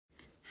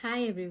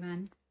Hi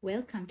everyone,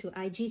 welcome to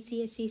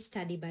IGCSE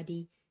Study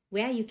Buddy,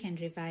 where you can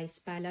revise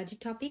biology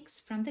topics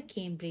from the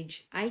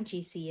Cambridge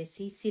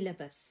IGCSE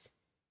syllabus.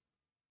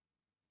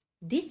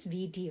 This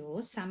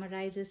video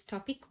summarizes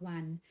topic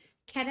 1,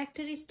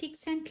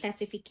 Characteristics and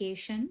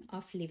Classification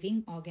of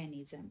Living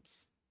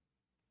Organisms.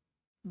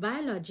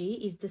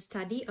 Biology is the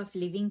study of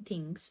living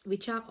things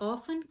which are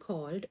often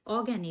called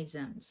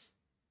organisms.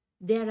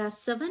 There are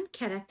 7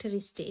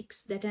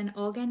 characteristics that an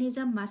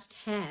organism must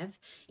have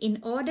in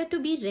order to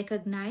be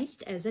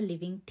recognized as a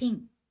living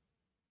thing.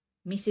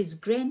 Mrs.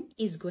 Gren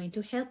is going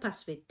to help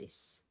us with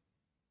this.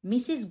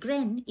 Mrs.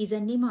 Gren is a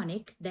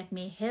mnemonic that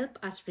may help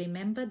us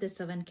remember the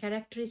 7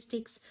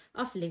 characteristics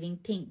of living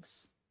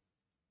things.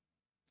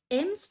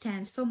 M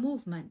stands for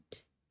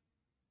movement.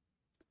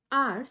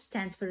 R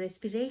stands for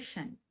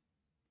respiration.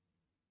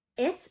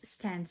 S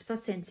stands for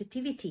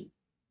sensitivity.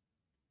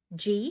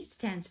 G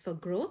stands for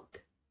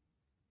growth.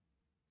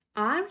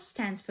 R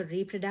stands for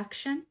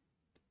reproduction,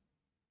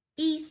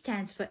 E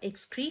stands for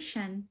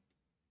excretion,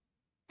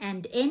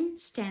 and N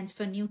stands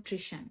for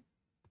nutrition.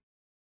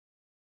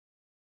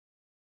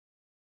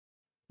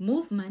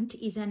 Movement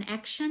is an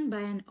action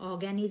by an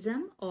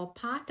organism or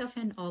part of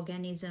an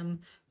organism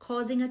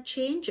causing a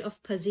change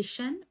of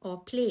position or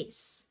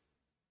place.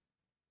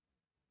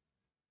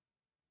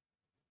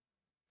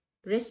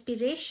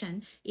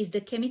 Respiration is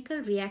the chemical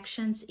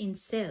reactions in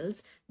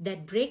cells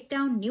that break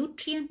down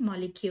nutrient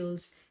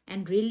molecules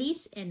and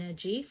release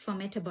energy for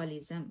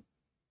metabolism.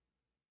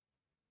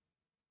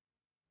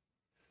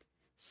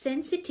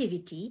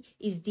 Sensitivity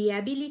is the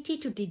ability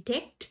to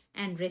detect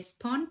and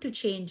respond to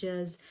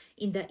changes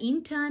in the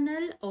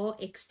internal or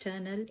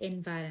external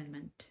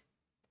environment.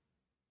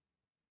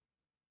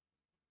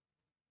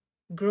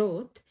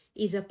 Growth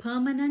is a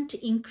permanent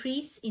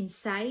increase in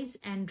size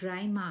and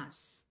dry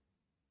mass.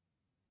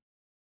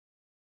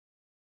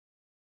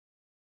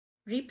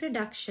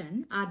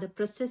 Reproduction are the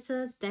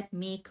processes that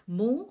make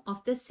more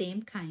of the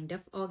same kind of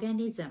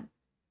organism.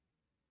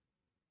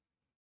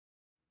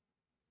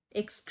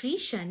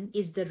 Excretion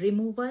is the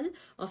removal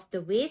of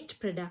the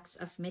waste products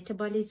of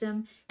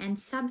metabolism and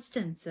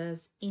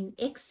substances in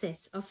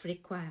excess of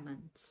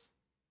requirements.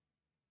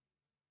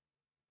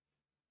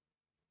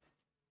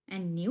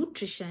 And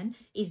nutrition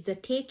is the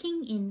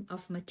taking in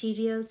of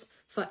materials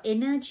for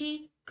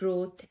energy,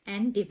 growth,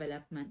 and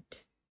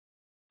development.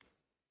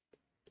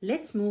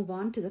 Let's move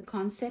on to the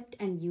concept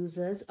and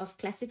uses of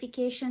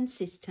classification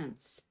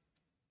systems.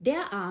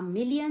 There are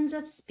millions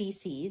of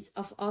species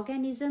of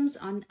organisms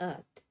on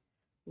Earth.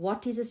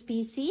 What is a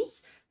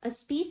species? A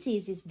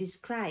species is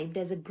described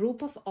as a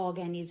group of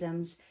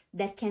organisms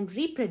that can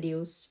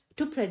reproduce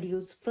to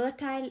produce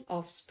fertile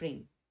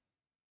offspring.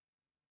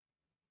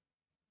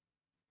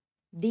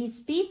 These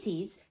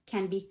species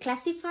can be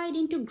classified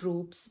into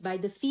groups by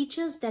the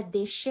features that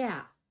they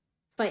share.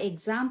 For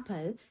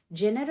example,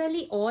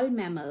 generally all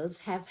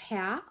mammals have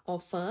hair or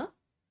fur,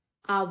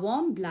 are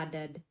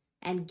warm-blooded,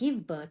 and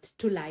give birth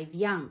to live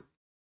young.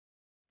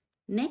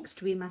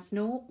 Next, we must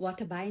know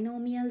what a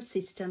binomial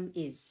system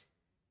is.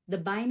 The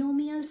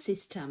binomial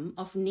system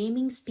of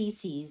naming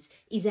species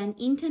is an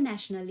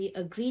internationally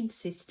agreed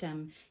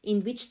system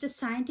in which the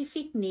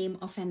scientific name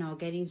of an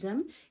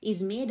organism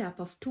is made up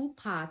of 2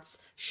 parts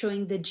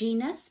showing the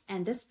genus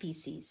and the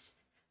species.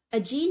 A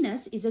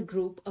genus is a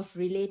group of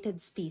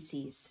related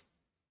species.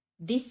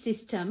 This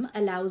system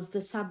allows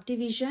the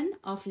subdivision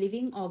of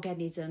living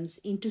organisms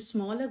into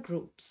smaller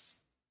groups.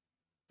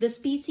 The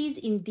species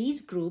in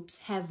these groups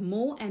have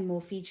more and more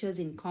features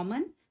in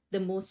common, the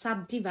more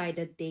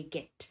subdivided they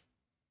get.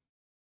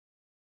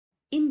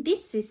 In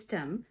this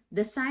system,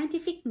 the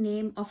scientific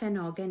name of an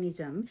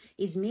organism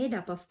is made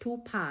up of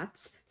 2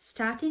 parts,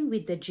 starting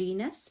with the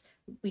genus,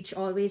 which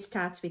always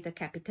starts with a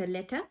capital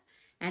letter,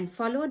 and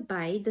followed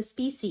by the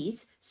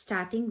species,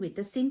 starting with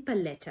a simple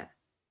letter.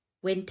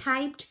 When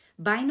typed,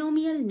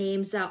 binomial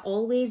names are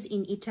always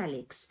in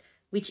italics,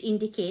 which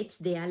indicates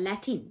they are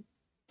Latin.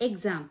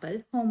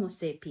 Example, Homo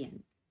sapien.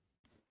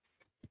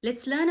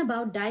 Let's learn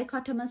about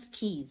dichotomous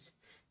keys.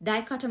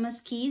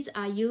 Dichotomous keys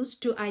are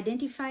used to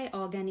identify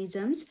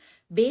organisms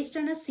based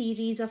on a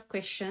series of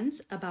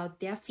questions about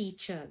their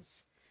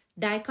features.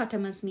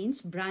 Dichotomous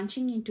means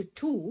branching into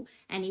 2,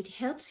 and it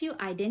helps you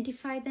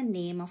identify the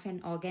name of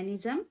an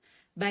organism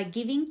by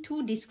giving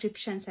 2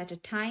 descriptions at a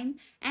time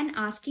and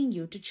asking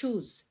you to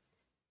choose.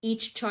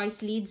 Each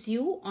choice leads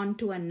you on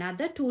to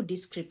another 2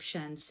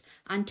 descriptions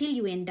until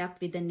you end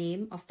up with the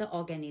name of the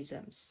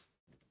organisms.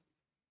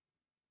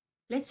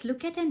 Let's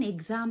look at an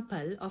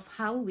example of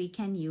how we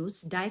can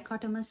use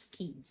dichotomous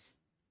keys.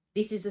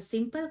 This is a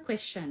simple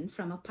question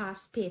from a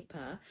past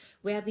paper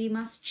where we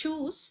must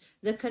choose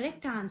the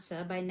correct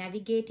answer by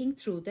navigating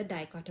through the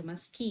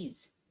dichotomous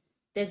keys.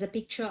 There's a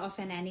picture of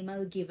an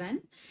animal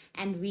given,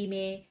 and we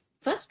may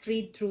first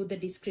read through the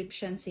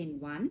descriptions in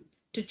one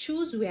to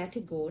choose where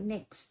to go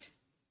next.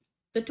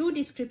 The 2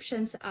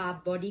 descriptions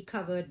are body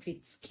covered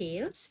with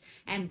scales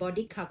and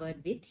body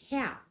covered with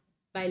hair.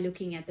 By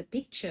looking at the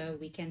picture,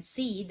 we can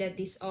see that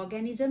this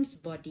organism's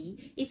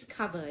body is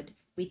covered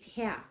with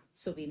hair,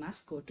 so we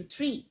must go to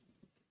 3.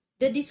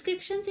 The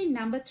descriptions in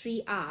number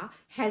 3 are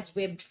has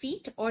webbed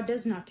feet or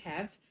does not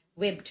have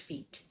webbed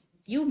feet.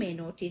 You may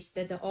notice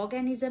that the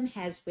organism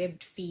has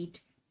webbed feet.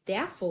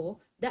 Therefore,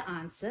 the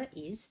answer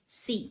is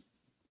C.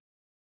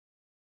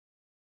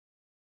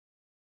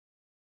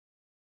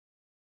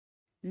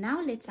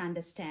 Now let's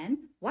understand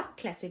what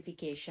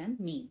classification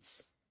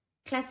means.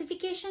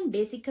 Classification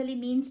basically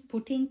means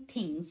putting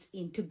things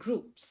into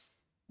groups.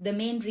 The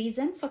main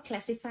reason for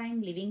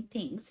classifying living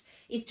things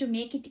is to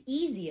make it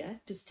easier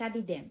to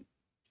study them.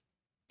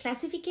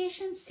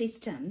 Classification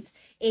systems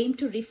aim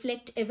to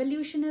reflect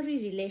evolutionary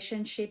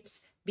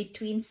relationships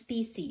between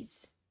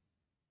species.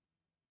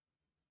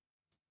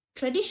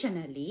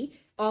 Traditionally,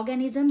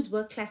 organisms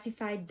were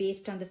classified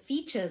based on the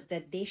features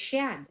that they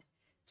shared.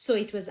 So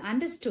it was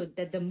understood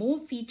that the more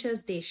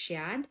features they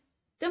shared,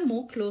 the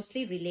more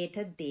closely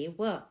related they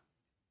were.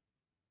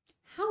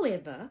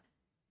 However,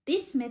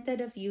 this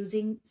method of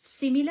using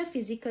similar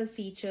physical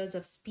features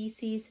of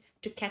species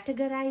to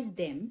categorize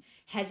them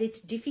has its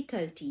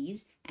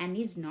difficulties and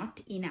is not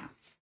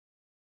enough.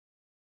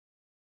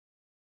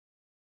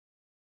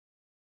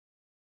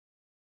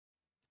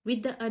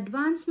 With the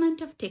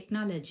advancement of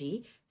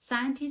technology,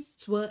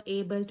 scientists were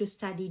able to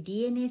study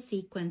DNA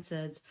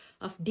sequences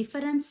of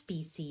different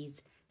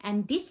species,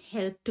 and this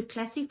helped to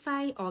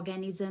classify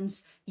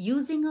organisms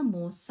using a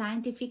more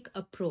scientific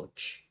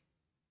approach.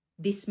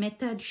 This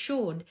method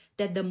showed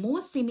that the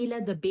more similar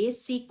the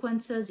base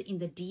sequences in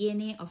the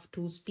DNA of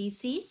two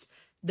species,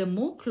 the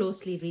more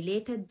closely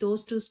related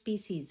those two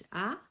species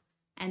are,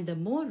 and the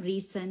more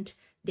recent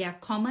their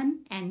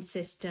common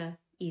ancestor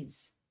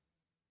is.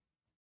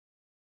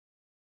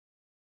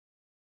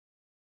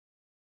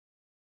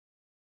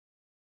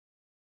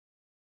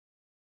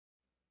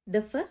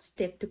 The first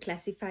step to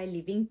classify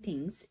living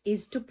things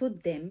is to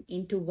put them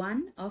into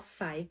one of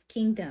 5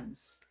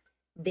 kingdoms.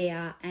 They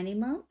are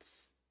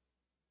animals,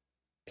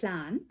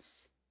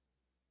 plants,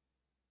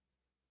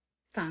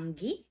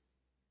 fungi,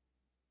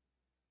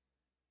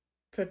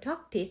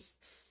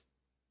 prototists,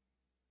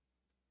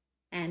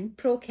 and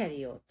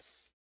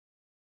prokaryotes.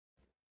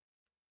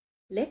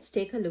 Let's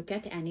take a look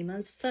at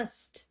animals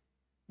first.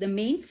 The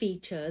main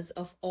features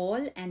of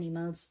all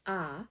animals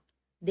are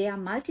they are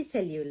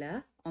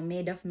multicellular or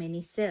made of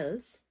many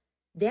cells.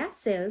 Their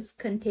cells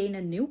contain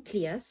a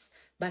nucleus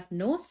but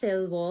no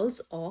cell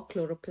walls or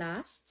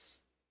chloroplasts.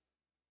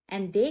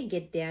 And they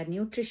get their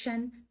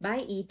nutrition by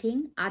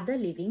eating other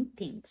living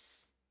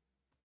things.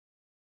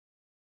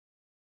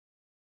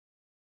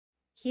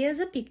 Here's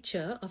a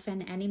picture of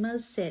an animal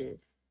cell.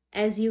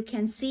 As you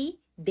can see,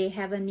 they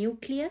have a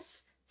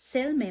nucleus,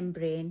 cell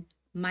membrane,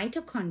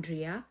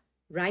 mitochondria,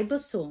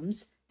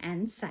 ribosomes,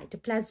 and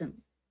cytoplasm.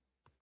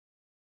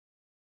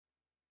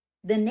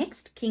 The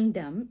next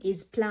kingdom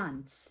is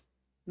plants.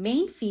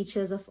 Main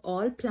features of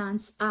all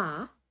plants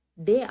are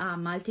they are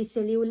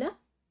multicellular.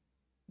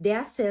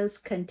 Their cells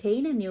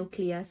contain a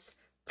nucleus,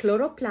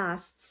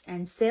 chloroplasts,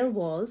 and cell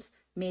walls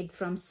made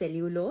from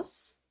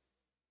cellulose.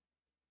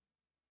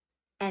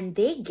 And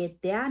they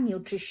get their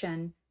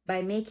nutrition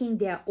by making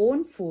their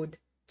own food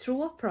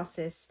through a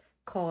process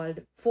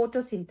called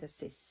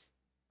photosynthesis.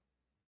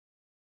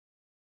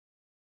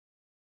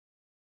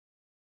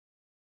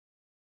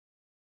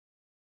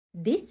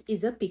 This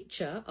is a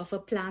picture of a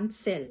plant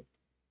cell.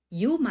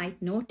 You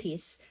might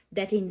notice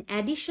that in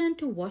addition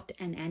to what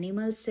an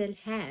animal cell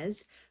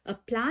has, a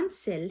plant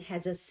cell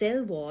has a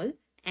cell wall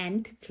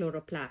and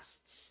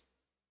chloroplasts.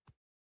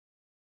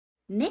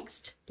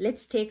 Next,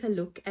 let's take a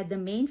look at the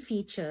main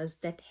features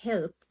that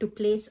help to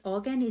place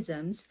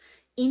organisms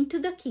into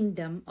the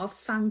kingdom of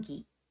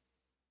fungi.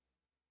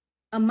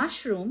 A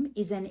mushroom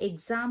is an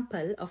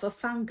example of a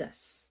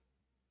fungus.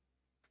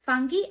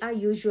 Fungi are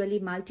usually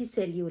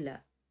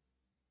multicellular.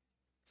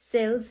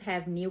 Cells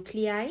have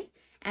nuclei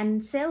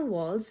and cell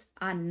walls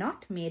are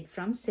not made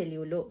from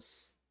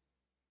cellulose.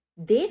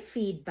 They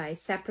feed by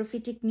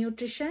saprophytic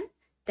nutrition,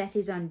 that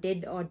is on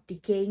dead or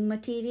decaying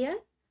material,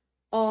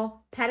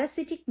 or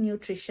parasitic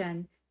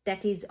nutrition,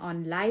 that is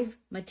on live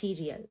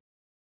material.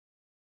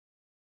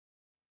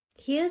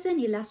 Here's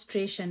an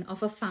illustration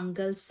of a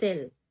fungal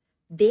cell.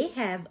 They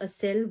have a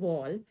cell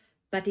wall,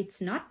 but it's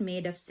not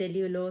made of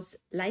cellulose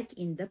like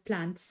in the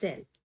plant cell.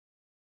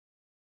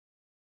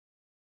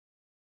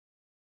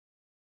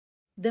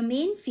 The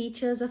main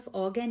features of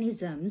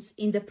organisms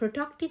in the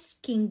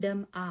protoctist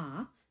kingdom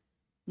are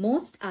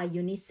most are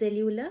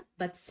unicellular,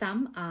 but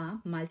some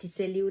are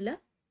multicellular.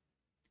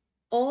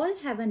 All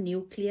have a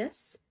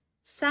nucleus.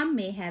 Some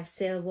may have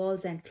cell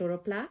walls and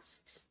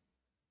chloroplasts.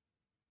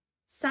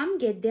 Some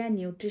get their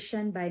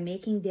nutrition by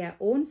making their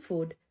own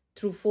food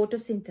through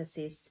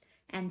photosynthesis,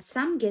 and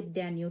some get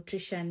their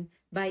nutrition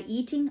by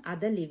eating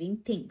other living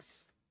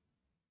things.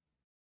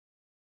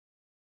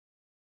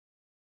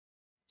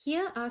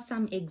 Here are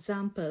some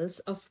examples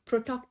of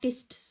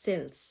protoctist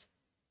cells.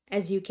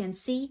 As you can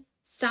see,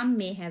 some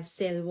may have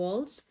cell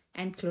walls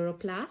and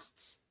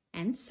chloroplasts,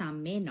 and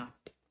some may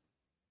not.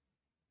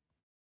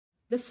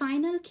 The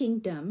final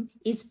kingdom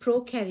is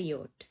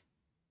prokaryote.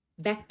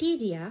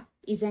 Bacteria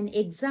is an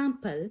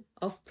example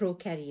of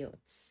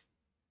prokaryotes.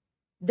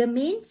 The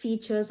main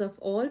features of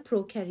all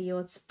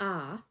prokaryotes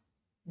are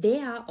they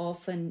are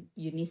often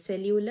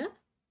unicellular.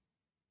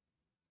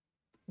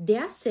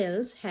 Their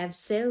cells have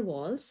cell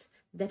walls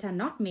that are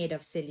not made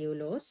of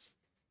cellulose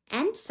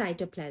and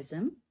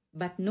cytoplasm,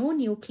 but no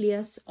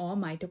nucleus or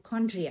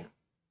mitochondria.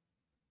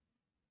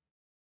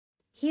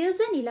 Here's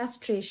an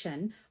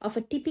illustration of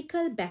a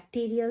typical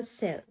bacterial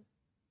cell.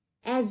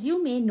 As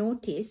you may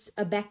notice,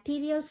 a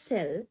bacterial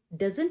cell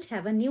doesn't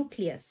have a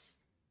nucleus.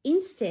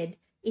 Instead,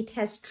 it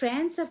has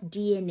strands of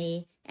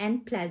DNA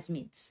and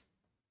plasmids.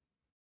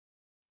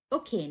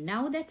 Okay,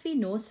 now that we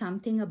know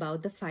something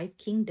about the 5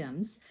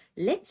 kingdoms,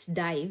 let's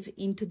dive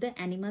into the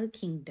animal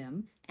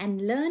kingdom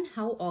and learn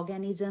how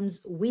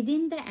organisms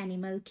within the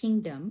animal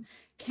kingdom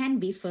can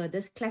be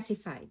further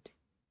classified.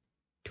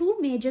 2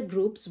 major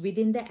groups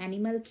within the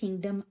animal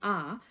kingdom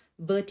are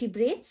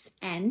vertebrates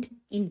and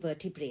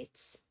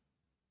invertebrates.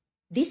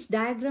 This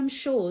diagram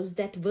shows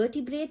that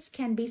vertebrates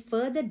can be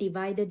further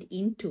divided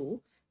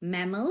into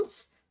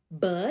mammals,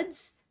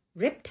 birds,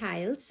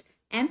 reptiles,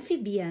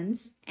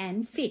 amphibians,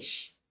 and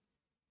fish.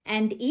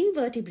 And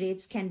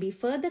invertebrates can be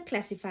further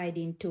classified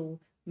into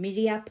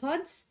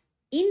myriapods,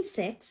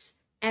 insects,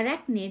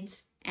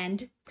 arachnids,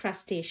 and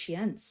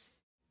crustaceans.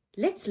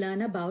 Let's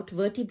learn about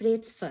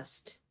vertebrates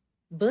first.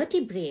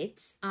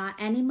 Vertebrates are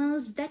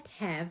animals that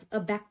have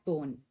a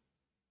backbone.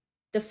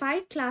 The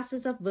 5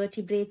 classes of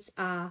vertebrates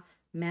are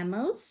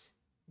mammals,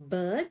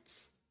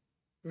 birds,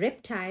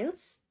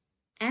 reptiles,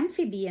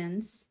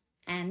 amphibians,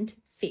 and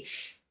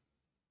fish.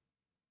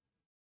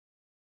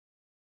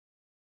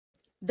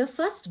 The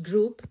first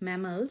group,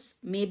 mammals,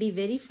 may be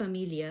very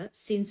familiar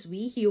since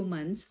we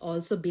humans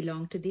also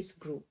belong to this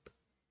group.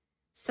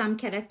 Some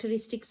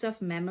characteristics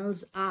of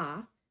mammals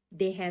are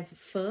they have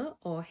fur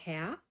or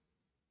hair,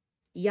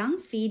 young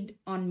feed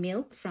on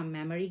milk from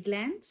mammary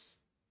glands,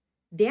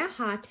 their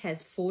heart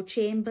has 4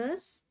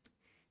 chambers,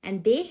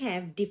 and they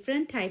have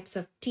different types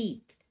of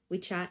teeth,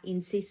 which are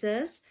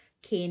incisors,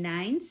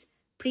 canines,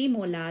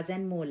 premolars,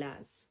 and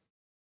molars.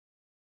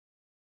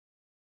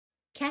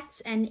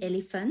 Cats and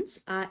elephants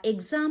are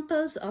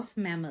examples of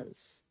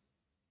mammals.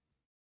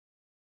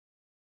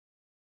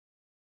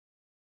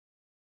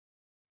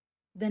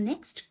 The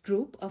next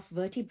group of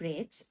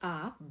vertebrates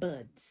are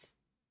birds.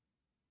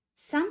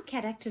 Some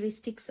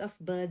characteristics of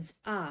birds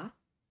are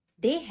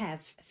they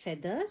have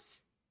feathers,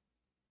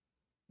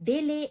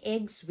 they lay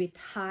eggs with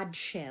hard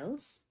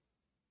shells,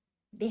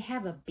 they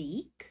have a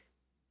beak,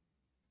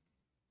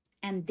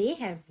 and they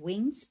have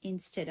wings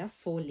instead of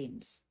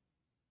forelimbs.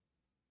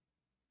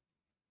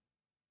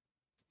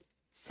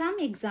 Some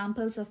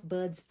examples of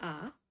birds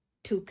are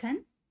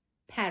toucan,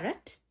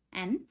 parrot,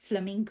 and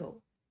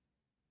flamingo.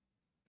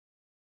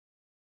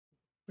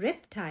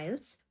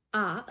 Reptiles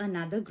are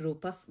another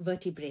group of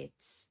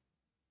vertebrates.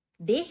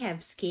 They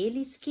have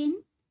scaly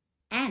skin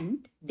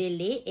and they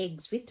lay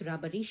eggs with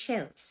rubbery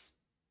shells.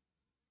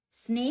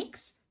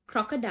 Snakes,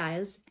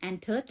 crocodiles,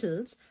 and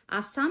turtles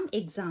are some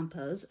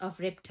examples of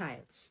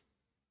reptiles.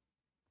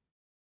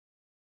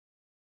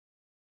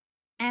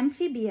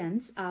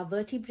 Amphibians are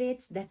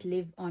vertebrates that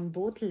live on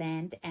both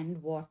land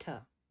and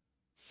water.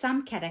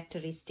 Some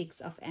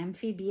characteristics of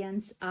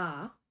amphibians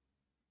are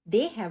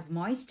they have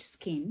moist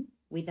skin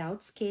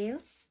without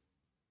scales,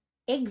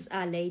 eggs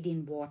are laid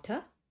in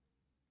water,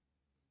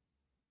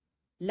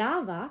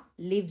 larva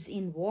lives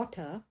in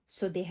water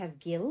so they have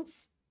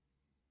gills,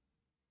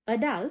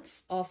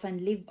 adults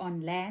often live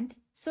on land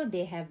so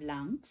they have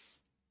lungs.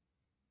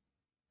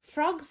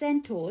 Frogs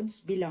and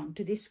toads belong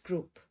to this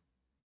group.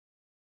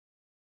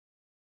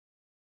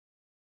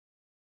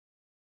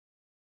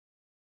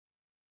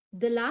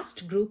 The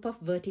last group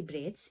of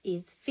vertebrates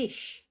is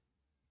fish.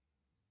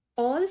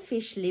 All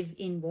fish live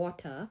in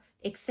water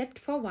except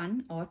for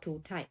 1 or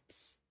 2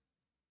 types.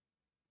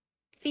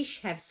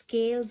 Fish have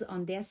scales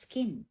on their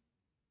skin.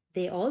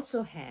 They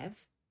also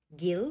have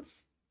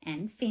gills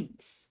and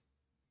fins.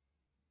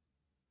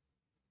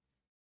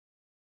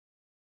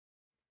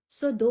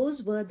 So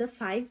those were the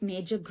 5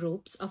 major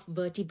groups of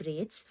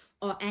vertebrates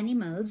or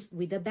animals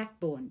with a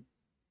backbone.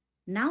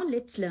 Now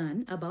let's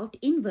learn about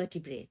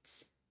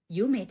invertebrates.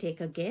 You may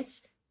take a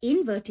guess,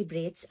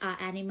 invertebrates are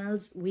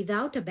animals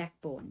without a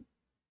backbone.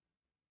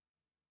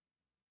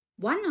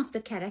 One of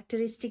the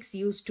characteristics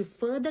used to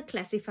further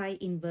classify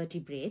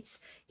invertebrates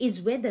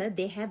is whether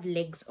they have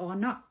legs or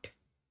not.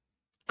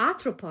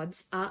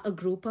 Arthropods are a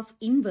group of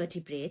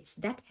invertebrates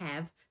that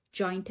have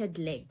jointed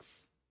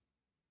legs.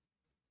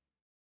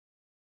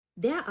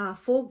 There are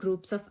 4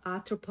 groups of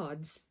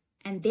arthropods,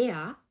 and they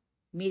are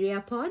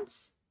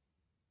myriapods,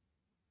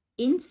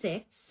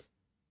 insects,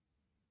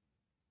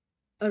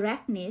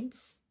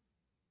 arachnids,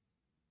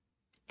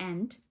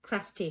 and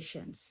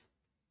crustaceans.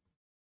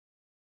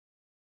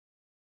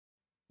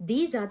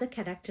 These are the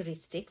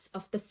characteristics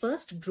of the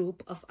first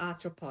group of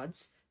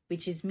arthropods,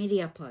 which is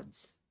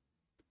myriapods.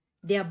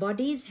 Their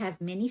bodies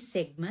have many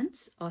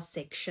segments or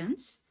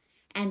sections,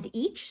 and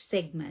each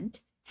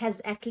segment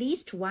has at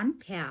least 1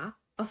 pair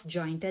of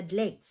jointed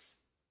legs.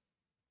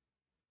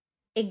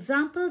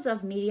 Examples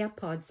of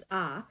myriapods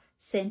are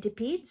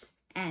centipedes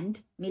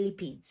and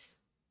millipedes.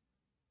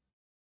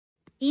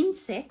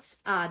 Insects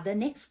are the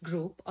next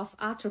group of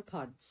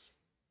arthropods.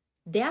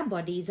 Their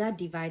bodies are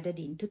divided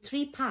into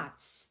three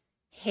parts: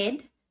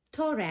 head,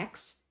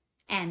 thorax,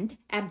 and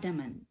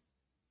abdomen.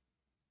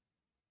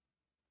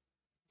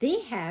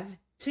 They have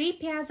 3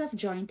 pairs of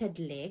jointed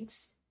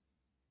legs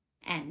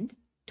and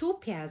 2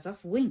 pairs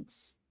of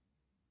wings.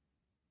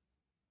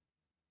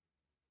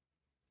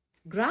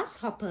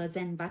 Grasshoppers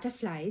and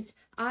butterflies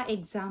are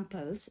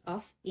examples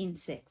of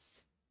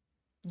insects.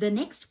 The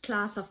next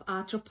class of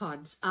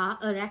arthropods are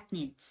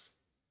arachnids.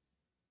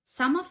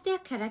 Some of their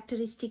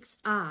characteristics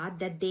are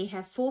that they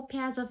have 4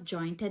 pairs of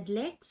jointed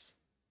legs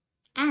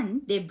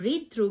and they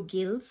breathe through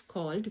gills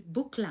called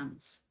book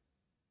lungs.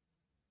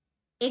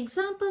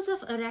 Examples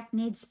of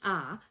arachnids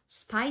are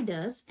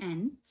spiders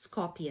and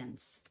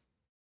scorpions.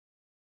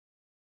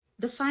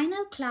 The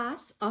final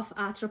class of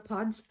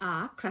arthropods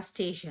are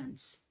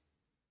crustaceans.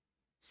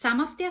 Some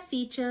of their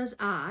features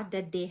are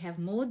that they have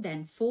more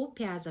than 4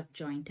 pairs of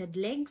jointed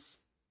legs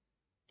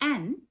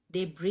and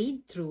they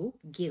breathe through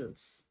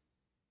gills.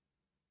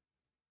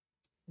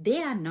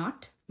 They are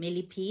not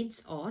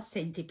millipedes or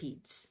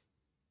centipedes.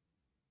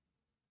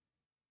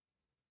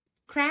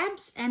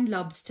 Crabs and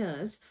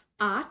lobsters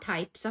are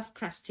types of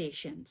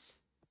crustaceans.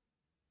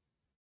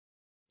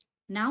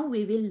 Now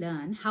we will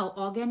learn how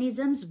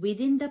organisms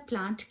within the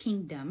plant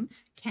kingdom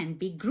can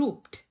be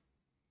grouped.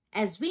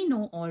 As we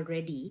know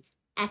already,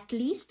 at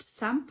least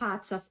some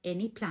parts of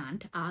any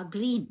plant are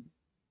green.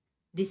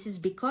 This is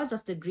because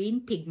of the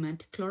green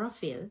pigment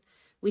chlorophyll,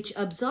 which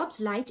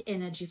absorbs light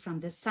energy from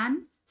the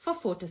sun for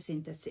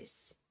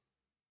photosynthesis.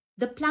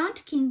 The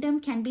plant kingdom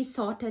can be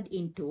sorted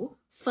into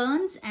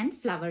ferns and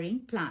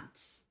flowering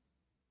plants.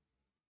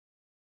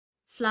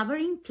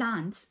 Flowering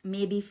plants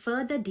may be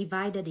further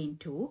divided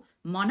into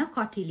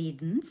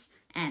monocotyledons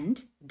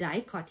and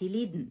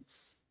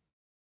dicotyledons.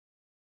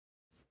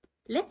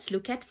 Let's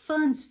look at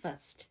ferns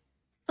first.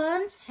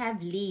 Ferns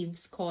have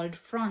leaves called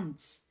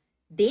fronds.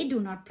 They do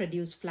not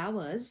produce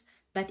flowers,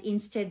 but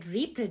instead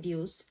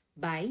reproduce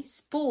by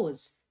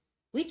spores,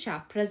 which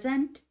are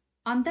present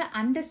on the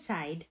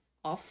underside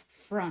of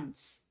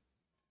fronds.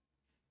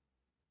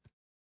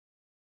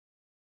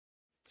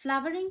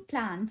 Flowering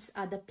plants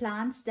are the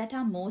plants that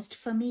are most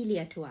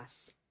familiar to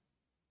us.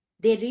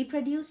 They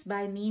reproduce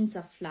by means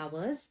of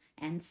flowers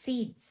and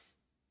seeds.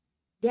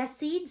 Their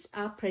seeds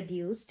are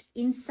produced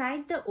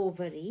inside the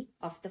ovary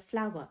of the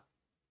flower.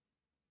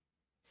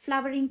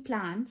 Flowering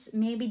plants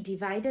may be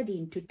divided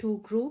into 2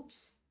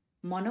 groups,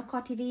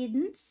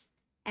 monocotyledons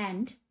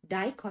and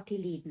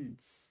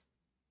dicotyledons.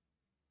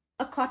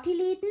 A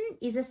cotyledon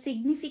is a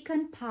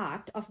significant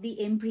part of the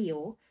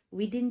embryo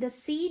within the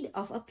seed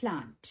of a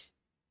plant.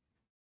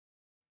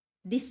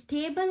 This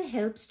table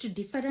helps to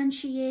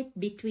differentiate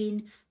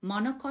between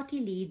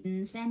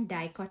monocotyledons and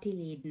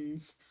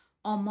dicotyledons,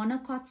 or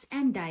monocots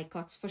and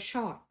dicots for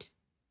short.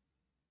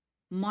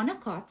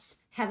 Monocots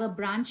have a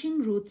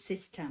branching root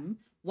system,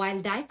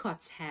 while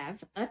dicots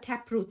have a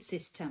taproot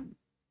system.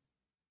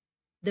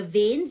 The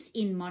veins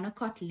in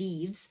monocot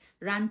leaves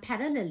run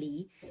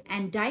parallelly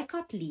and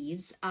dicot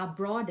leaves are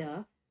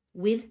broader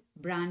with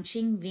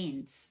branching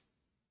veins.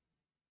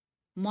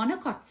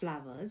 Monocot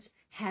flowers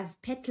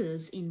have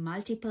petals in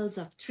multiples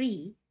of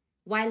 3,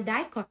 while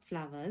dicot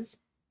flowers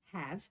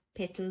have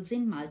petals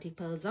in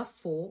multiples of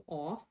 4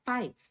 or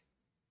 5.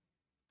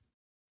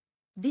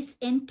 This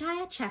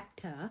entire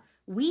chapter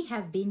we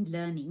have been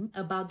learning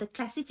about the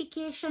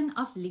classification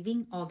of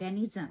living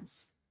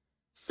organisms.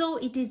 So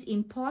it is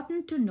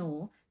important to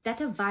know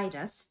that a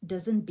virus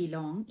doesn't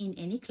belong in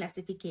any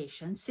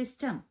classification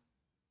system.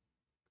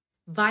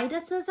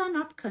 Viruses are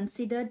not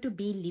considered to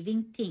be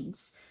living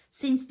things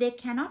since they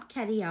cannot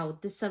carry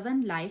out the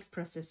 7 life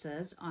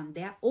processes on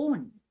their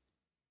own.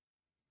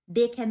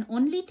 They can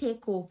only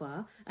take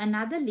over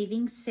another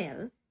living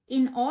cell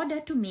in order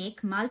to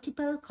make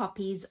multiple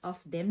copies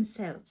of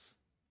themselves.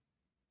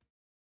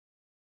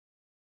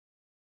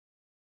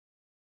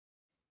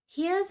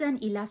 Here's an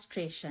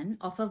illustration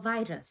of a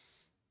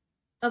virus.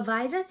 A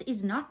virus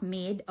is not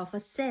made of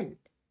a cell.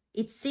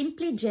 It's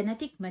simply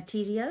genetic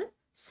material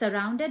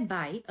surrounded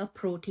by a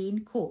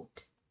protein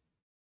coat.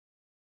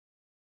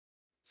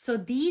 So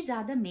these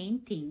are the main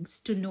things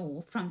to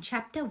know from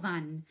Chapter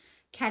 1,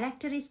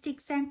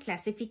 Characteristics and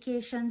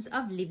Classifications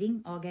of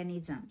Living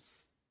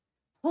Organisms.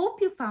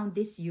 Hope you found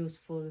this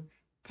useful.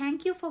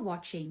 Thank you for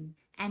watching,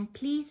 and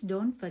please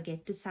don't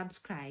forget to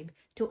subscribe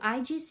to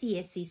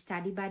IGCSE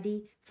Study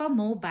Buddy for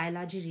more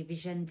biology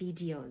revision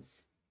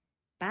videos.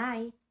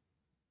 Bye.